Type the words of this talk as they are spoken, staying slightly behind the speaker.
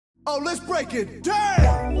Oh, let's break it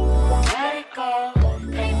down! Let it go,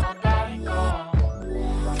 make my body go.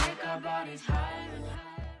 Make our bodies higher and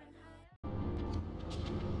higher.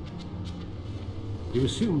 You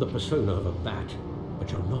assume the persona of a bat, but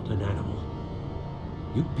you're not an animal.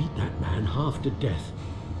 You beat that man half to death.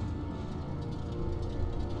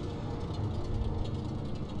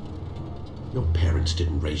 Your parents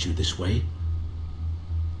didn't raise you this way.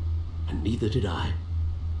 And neither did I.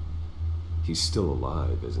 He's still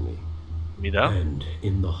alive, isn't he? And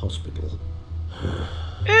in the hospital.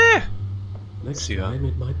 Next time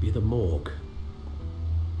it might be the morgue.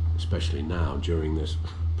 Especially now, during this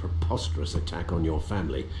preposterous attack on your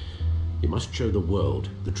family. You must show the world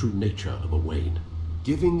the true nature of a Wayne.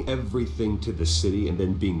 Giving everything to the city and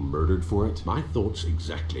then being murdered for it? My thoughts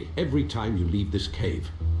exactly. Every time you leave this cave.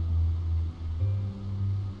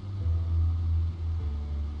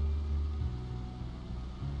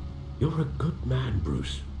 You're a good man,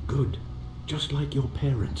 Bruce. Good. Just like your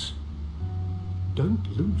parents.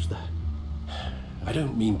 Don't lose that. I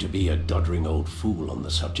don't mean to be a doddering old fool on the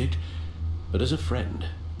subject, but as a friend,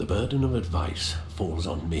 the burden of advice falls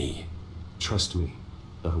on me. Trust me,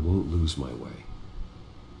 I won't lose my way.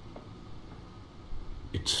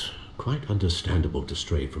 It's quite understandable to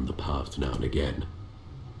stray from the path now and again,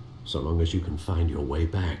 so long as you can find your way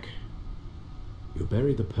back. You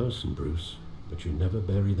bury the person, Bruce, but you never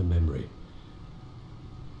bury the memory.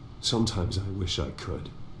 Sometimes I wish I could.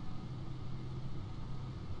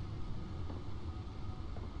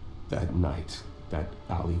 That night, that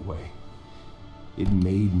alleyway, it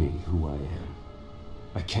made me who I am.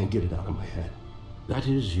 I can't get it out of my head. That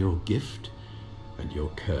is your gift and your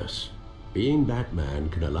curse. Being Batman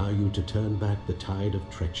can allow you to turn back the tide of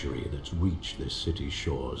treachery that's reached this city's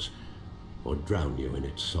shores, or drown you in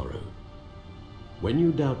its sorrow. When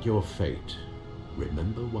you doubt your fate,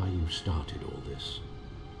 remember why you started all this.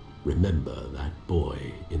 Remember that boy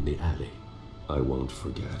in the alley. I won't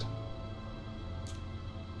forget.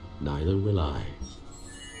 Neither will I.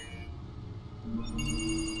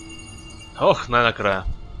 Ох, най-накрая.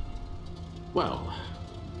 Well,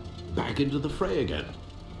 back into the fray again.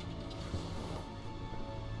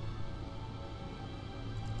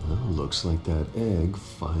 Well, looks like that egg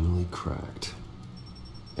finally cracked.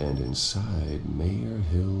 And inside, Mayor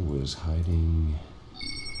Hill was hiding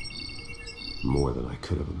more than I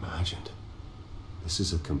could have imagined. This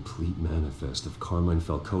is a complete manifest of Carmine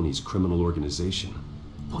Falcone's criminal organization.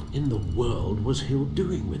 What in the world was Hill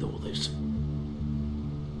doing with all this?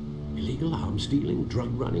 Illegal arms dealing,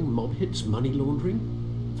 drug running, mob hits, money laundering?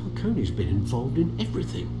 Falcone's been involved in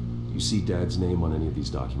everything. You see Dad's name on any of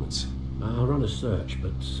these documents? I'll run a search,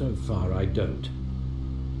 but so far I don't.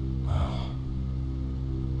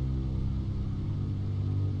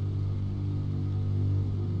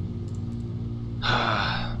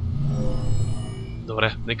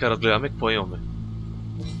 Добре, нека разгледаме какво имаме.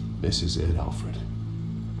 This is it, Alfred.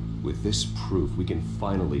 With this proof, we can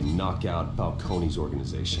finally knock out Falcone's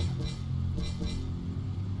organization.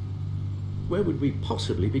 Where would we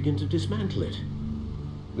possibly begin to dismantle it?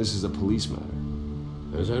 This is a police matter.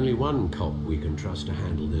 There's only one cop we can trust to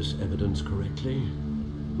handle this evidence correctly.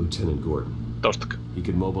 Lieutenant Gordon. Точно така. He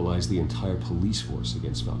could mobilize the entire police force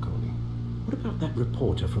against Falcone. What about that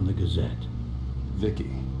reporter from the Gazette?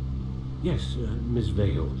 Vicky. Yes, Miss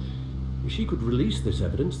Vale. She could release this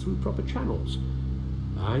evidence through proper channels.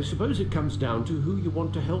 I suppose it comes down to who you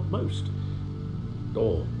want to help most.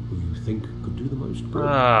 Or who you think could do the most good.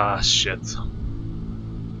 Ah, shit.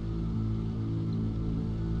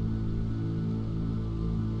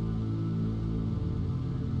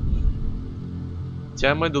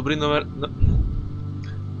 Тя има добри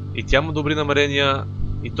И тя има добри намерения,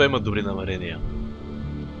 и той има добри намерения.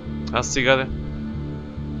 Аз сега де.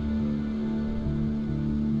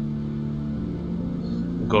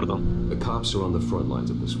 Gordon. The cops are on the front lines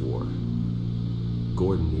of this war.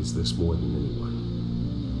 Gordon needs this more than anyone.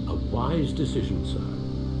 A wise decision, sir.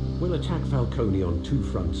 We'll attack Falcone on two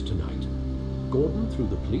fronts tonight. Gordon through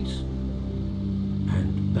the police, and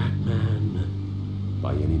Batman...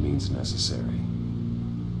 By any means necessary.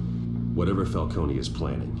 Whatever Falcone is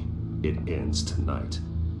planning, it ends tonight.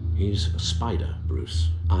 He's a spider, Bruce.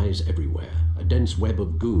 Eyes everywhere. A dense web of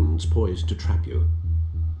goons poised to trap you.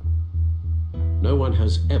 No one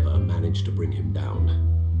has ever managed to bring him down.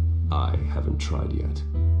 I haven't tried yet.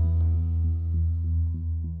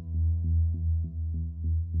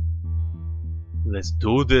 Let's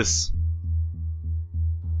do this.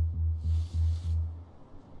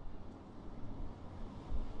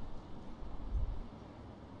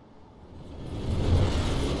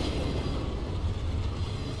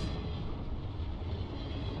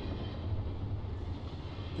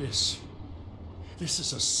 This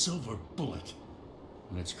is a silver bullet.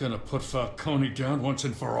 And it's gonna put Falcone down once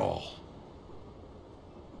and for all.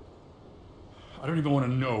 I don't even want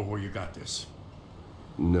to know where you got this.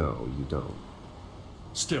 No, you don't.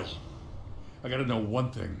 Still, I gotta know one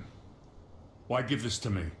thing. Why give this to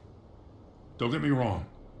me? Don't get me wrong.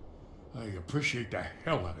 I appreciate the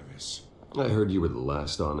hell out of this. I heard you were the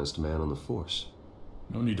last honest man on the force.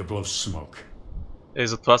 No need to blow smoke.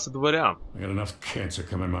 За това се доверявам. I got enough cancer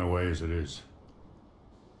coming my way as it is.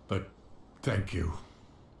 But thank you.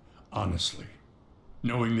 Honestly.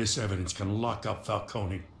 Knowing this evidence can lock up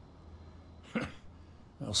Falcone.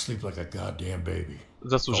 I'll sleep like a goddamn baby.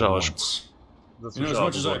 Заслужаваш. You know, as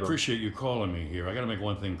much as I appreciate you calling me here, I gotta make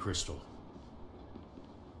one thing crystal.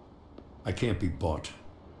 I can't be bought.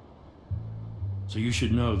 So you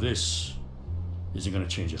should know this isn't gonna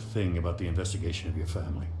change a thing about the investigation of your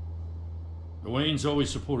family. The Waynes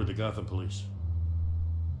always supported the Gotham police.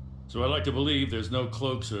 So I like to believe there's no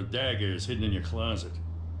cloaks or daggers hidden in your closet.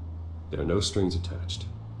 There are no strings attached.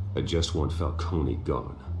 I just want Falcone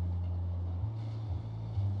gone.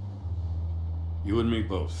 You and me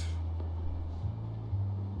both.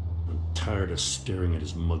 I'm tired of staring at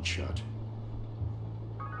his mugshot.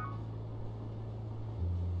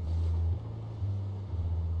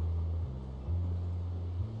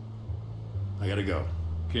 I gotta go.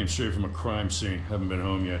 Came straight from a crime scene. Haven't been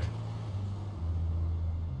home yet.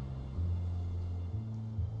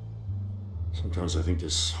 Sometimes I think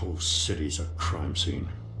this whole city's a crime scene.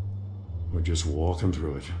 We're just walking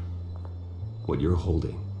through it. What you're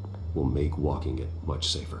holding will make walking it much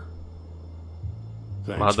safer.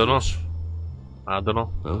 Thanks. I don't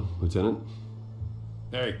know. Well, Lieutenant?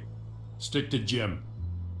 Hey, stick to Jim.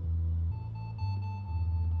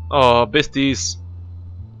 Oh, besties.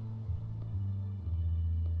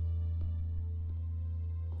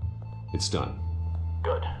 It's done.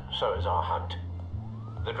 Good. So is our hunt.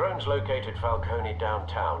 The drones located Falcone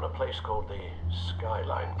downtown, a place called the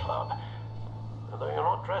Skyline Club. Although you're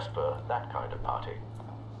not dressed for that kind of party.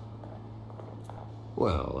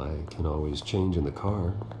 Well, I can always change in the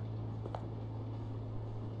car.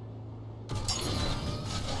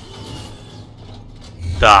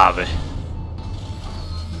 Да, бе.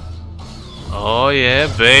 Oh yeah,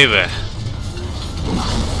 baby.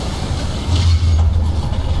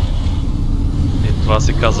 И това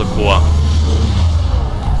се казва кола.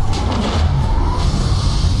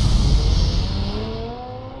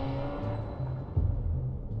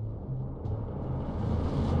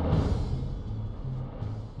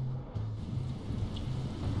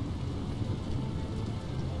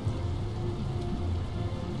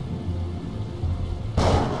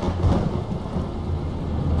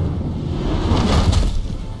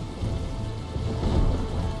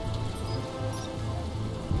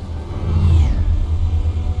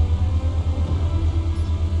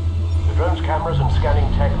 Cameras and scanning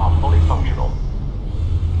tech are fully functional.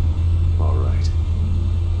 All right.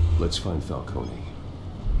 Let's find Falcone.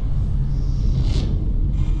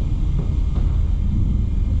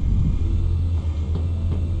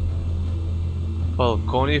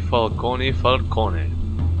 Falcone.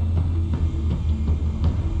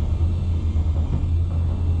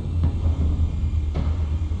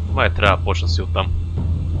 Май трябва да почна си оттам.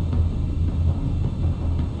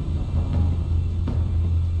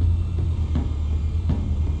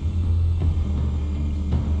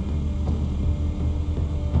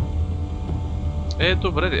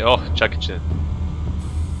 Добре, чакай, че...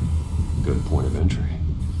 Good point of entry.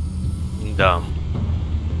 Да.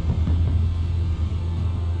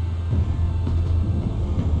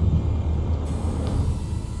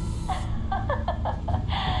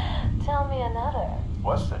 Tell me another.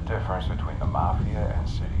 What's the difference between the Mafia and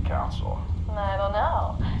City Council? I don't know.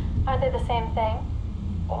 Aren't they the same thing?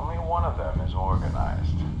 Only one of them is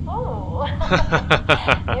organized. Ooh.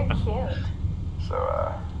 You're cute. So,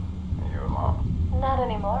 you alone? Not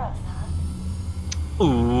anymore, I'm not.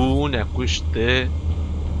 Някой ще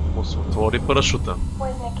му се отвори парашута.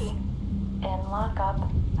 Where's Nikki? In lockup.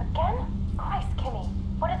 Again? Christ, Kimmy.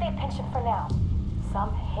 What did they pinch him for now?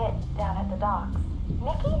 Some hit down at the docks.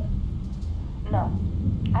 Nikki? No.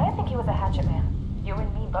 I didn't think he was a hatchet man. You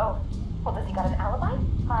and me both. Well, does he got an alibi?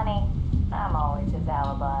 Honey, I'm always his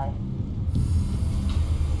alibi.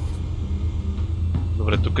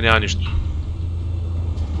 Добре, тук няма нищо.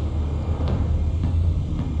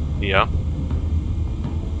 Yeah.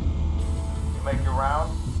 You make your round?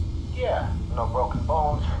 Yeah, no broken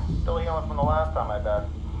bones. Still healing from the last time, I bet.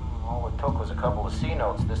 All it took was a couple of C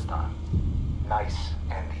notes this time. Nice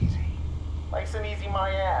and easy. Nice and easy my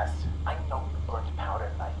ass. I know you burned powder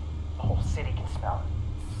tonight. The whole city can smell it.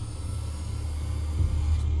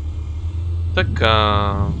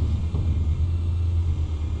 Така.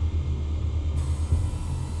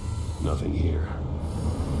 Nothing here.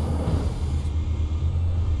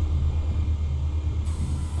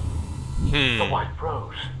 The white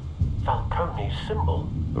rose. Falcone's symbol.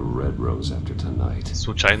 A red rose after tonight.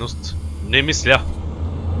 Случайност? Не мисля.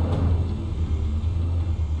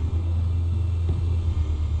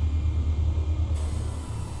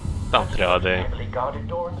 Там трябва да е. Heavily guarded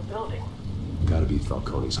door in the building. Gotta be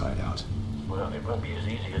Falcone's hideout. Well, it won't be as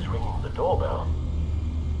easy as ringing the doorbell.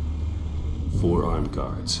 4 armed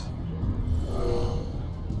guards.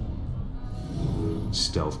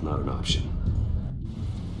 Stealth not an option.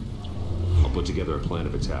 I'll put together a plan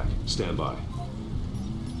of attack. Stand by.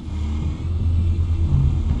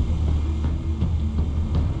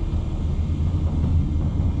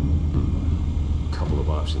 Couple of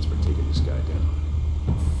options for taking this guy down.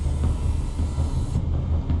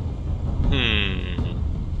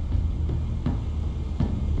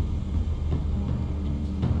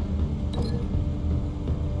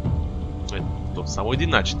 Ето, само един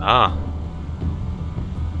начин.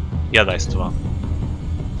 Я дай с това.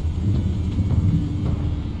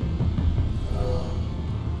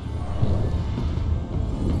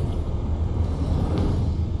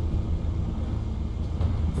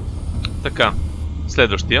 Така,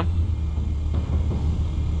 следващия.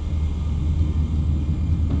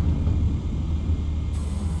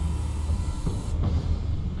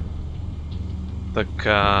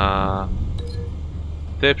 Така...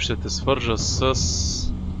 Теб ще те свържа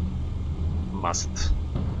с... масата.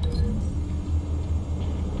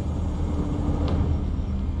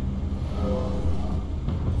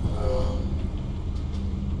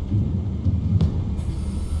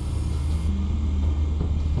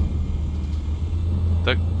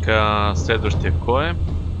 Така, следващия кой е?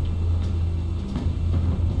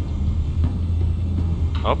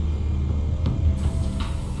 Оп.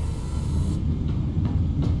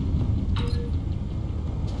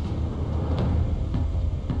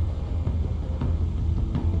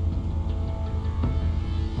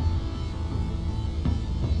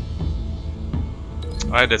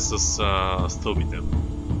 Айде с стълбите.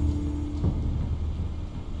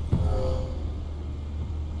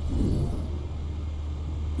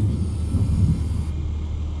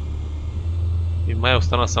 И май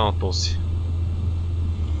остана само този.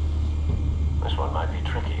 This one might be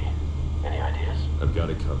tricky. Any ideas? I've got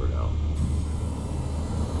it covered, Al.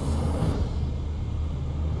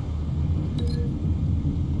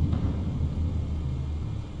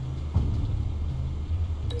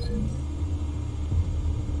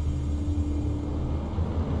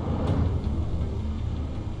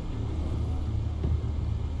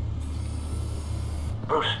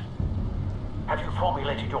 Bruce, have you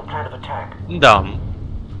formulated your plan of attack? Да.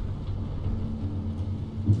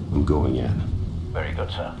 I'm going in. Very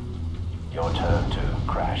good, sir. Your turn to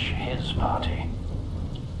crash his party.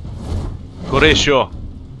 Корешо.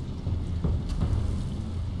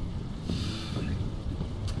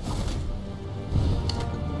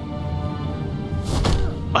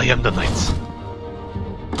 I am the knight.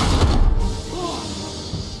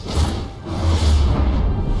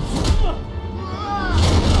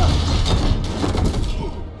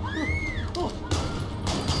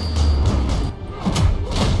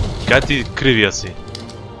 Как ти кривия си?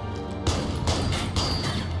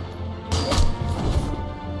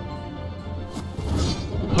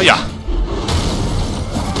 Хоя!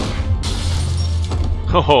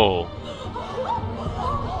 Хо-хо!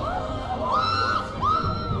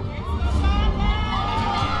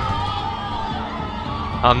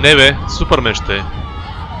 А не бе, Супермен ще е.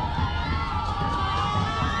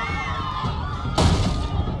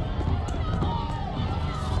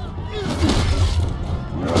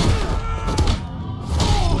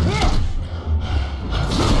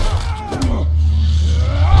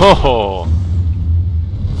 Хо-хо!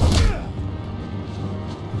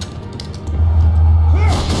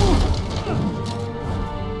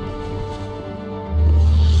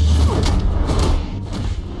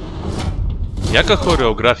 Яка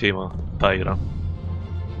хореография има тази игра?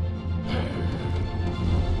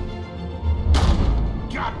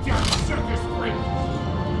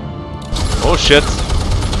 О, шет!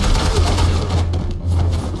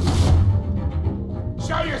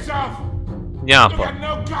 Няма па.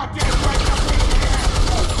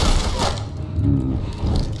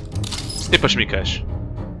 Степаш ми кажеш.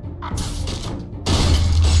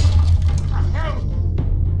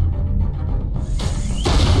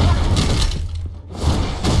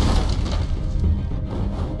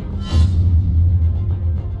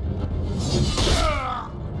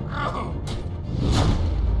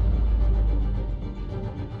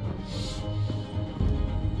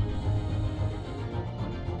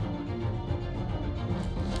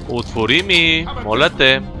 Отвори ми, моля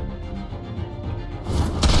те.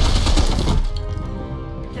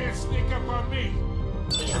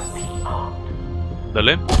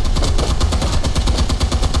 Дали?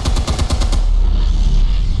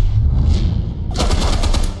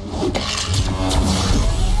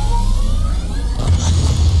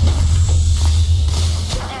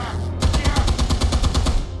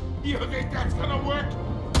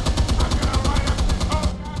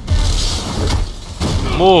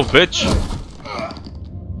 Move, bitch!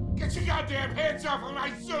 Get your goddamn hands off of my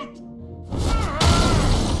suit!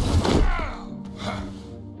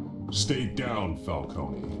 Stay down,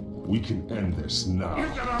 Falcone. We can end this now. You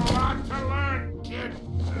got a lot to learn, kid.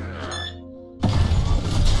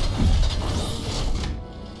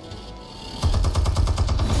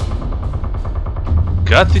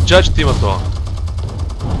 Как ти джадж има това?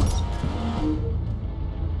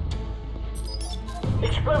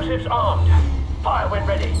 Explosives armed. Fire when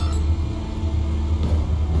ready.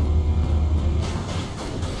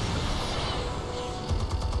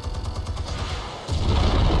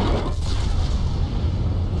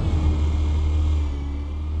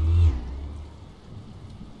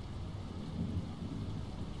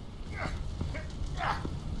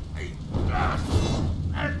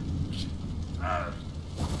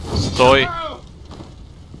 Стой!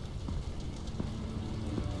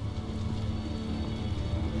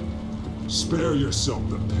 Spare yourself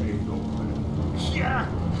the pain, old man. Yeah,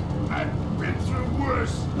 I've been through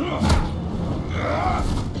worse.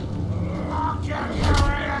 I'll get you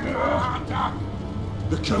in.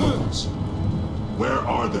 The chemicals. Where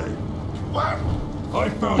are they? What? I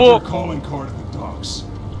found Fuck. your calling card at the docks.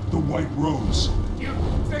 The White Rose. You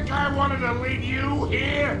think I wanted to lead you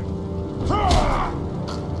here?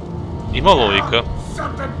 Има логика.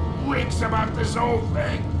 Something weaks about this whole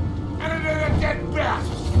thing. And it didn't get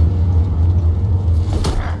best.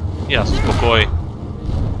 Ясно, спокой.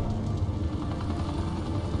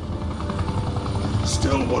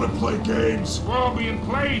 Still want to play games? We're all being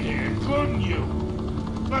played here, including you.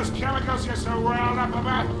 Those chemicals you're so riled up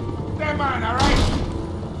about, they're mine, alright?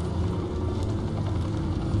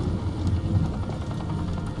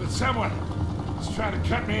 But someone is trying to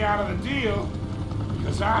cut me out of the deal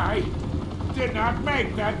because I did not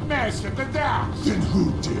make that mess at the docks. Then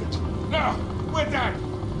who did? No, we're done.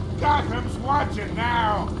 Gotham's watching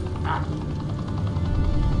now.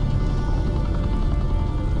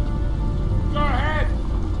 Go ahead.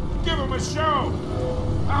 Give him a show.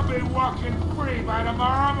 I'll be walking free by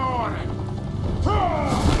tomorrow morning.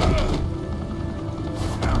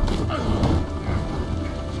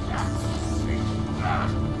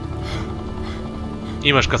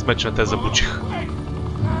 Имаш късмет, че не те забучих.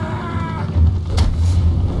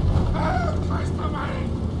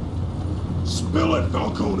 Spill it,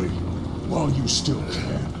 Falcone, while you still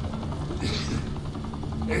can.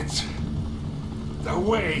 It's the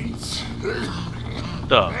Waynes.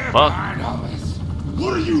 The They're fuck? behind all this.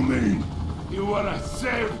 What do you mean? You wanna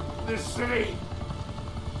save this city?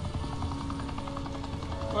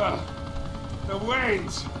 Well, the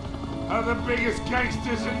Waynes are the biggest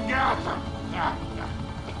gangsters in Gotham.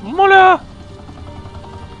 Моля!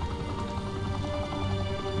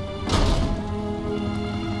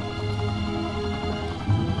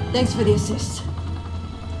 Thanks for the assist.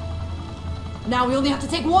 Now we only have to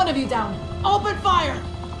take one of you down. Open fire!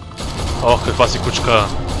 Ох, каква си кучка.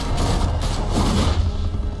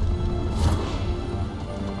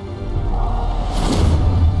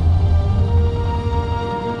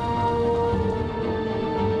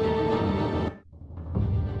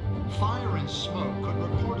 Fire and smoke could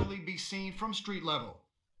reportedly be seen from street level.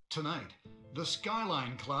 Tonight, the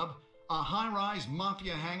Skyline Club, a high-rise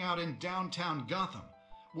mafia hangout in downtown Gotham,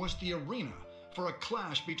 was the arena for a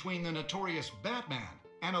clash between the notorious Batman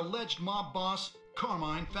and alleged mob boss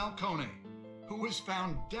Carmine Falcone, who was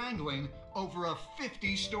found dangling over a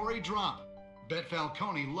 50-story drop. Bet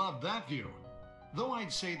Falcone loved that view. Though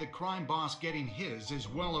I'd say the crime boss getting his is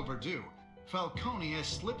well overdue, Falcone has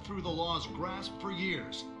slipped through the law's grasp for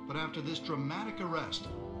years, but after this dramatic arrest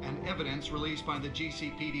and evidence released by the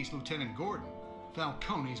GCPD's Lieutenant Gordon,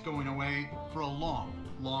 Falcone's going away for a long,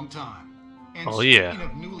 long time. And speaking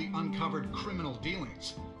of newly uncovered criminal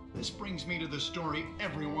dealings, this brings me to the story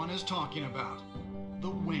everyone is talking about. The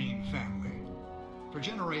Wayne family. For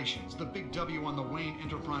generations, the big W on the Wayne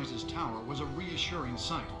Enterprises Tower was a reassuring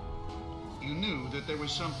sight. You knew that there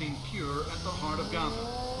was something pure at the heart of Gotham,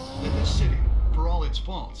 that this city, for all its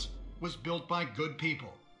faults, was built by good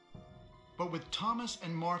people. But with Thomas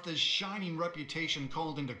and Martha's shining reputation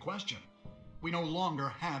called into question, we no longer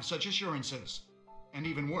have such assurances. And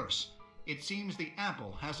even worse, it seems the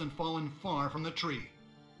apple hasn't fallen far from the tree.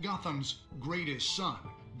 Gotham's greatest son,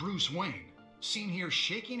 Bruce Wayne, seen here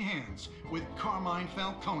shaking hands with Carmine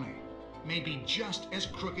Falcone, may be just as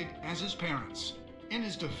crooked as his parents. In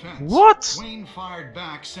his defense, What? Wayne fired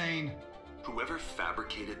back saying, "Whoever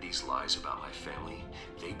fabricated these lies about my family,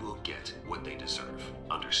 they will get what they deserve.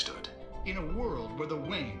 Understood?" in a world where the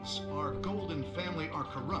Waynes, our golden family, are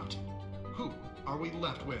corrupt, who are we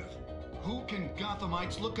left with? Who can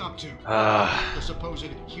Gothamites look up to? The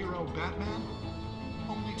supposed hero Batman?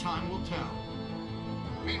 Only time will tell.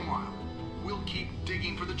 Meanwhile, we'll keep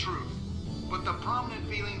digging for the truth. But the prominent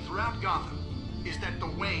feeling throughout Gotham is that the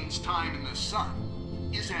Waynes' time in the sun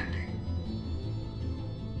is ending.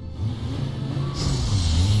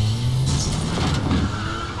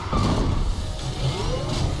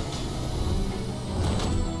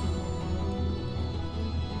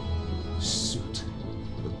 Suit,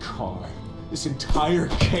 the car, this entire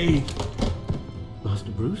cave.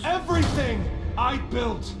 Master Bruce? Everything I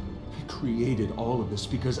built! I created all of this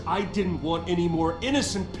because I didn't want any more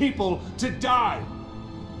innocent people to die!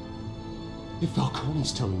 If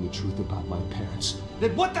Falcone's telling the truth about my parents,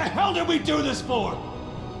 then what the hell did we do this for?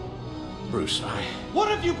 Bruce, What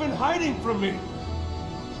have you been hiding from me?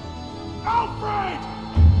 Alfred!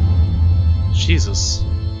 Jesus.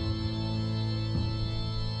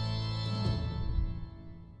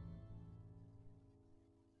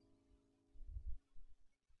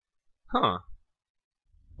 Huh.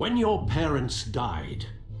 when your parents died,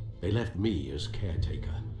 they left me as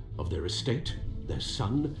caretaker of their estate, their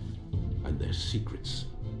son, and their secrets.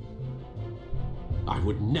 I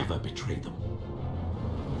would never betray them.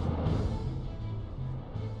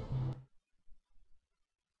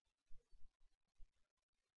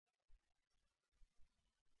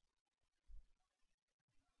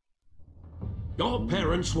 Your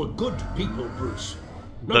parents were good people, Bruce.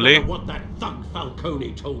 No Really? matter what that thug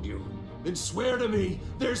Falcone told you. Then swear to me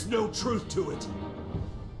there's no truth to it.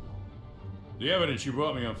 The evidence you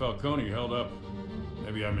brought me on Falcone held up.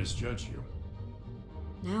 Maybe I misjudged you.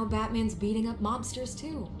 Now Batman's beating up mobsters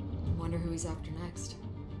too. Wonder who he's after next.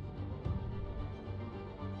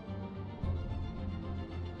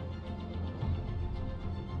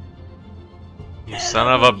 You son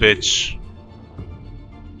of a bitch.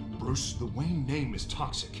 Bruce, the Wayne name is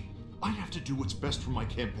toxic. I have to do what's best for my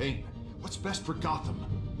campaign. What's best for Gotham.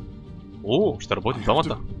 О, ще работим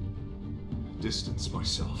двамата. Distance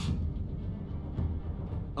myself.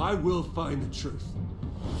 I will find the truth.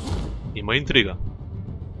 Има интрига.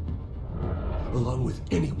 Along with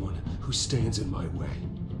anyone who stands in my way.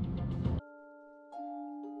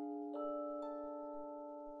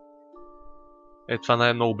 Това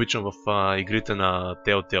най-много обичам в игрите на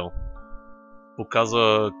Telltale.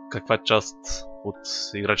 Показва каква част от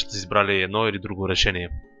играчите са избрали едно или друго решение.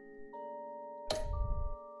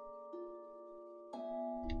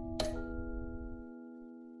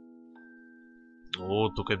 О,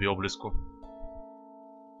 тук е било близко.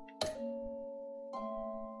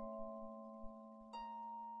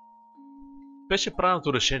 Беше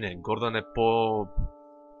правилното решение. Гордан е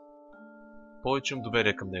повече им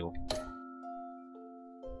доверие към него.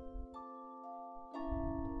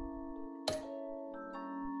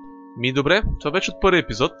 Добре, това беше от първи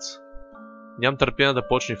епизод. Нямам търпение да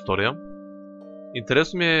почне втория.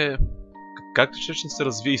 Интересно ми е как ще се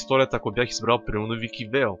развие историята, ако бях избрал примерно Вики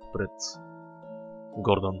Вейл пред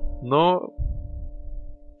Гордан. Но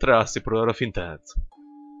трябва да се проверя в интернет.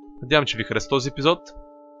 Надявам, че ви хареса този епизод.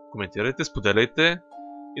 Коментирайте, споделяйте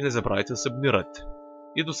и не забравяйте да се абонирате.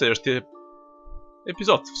 И до следващия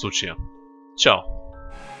епизод в случая. Чао!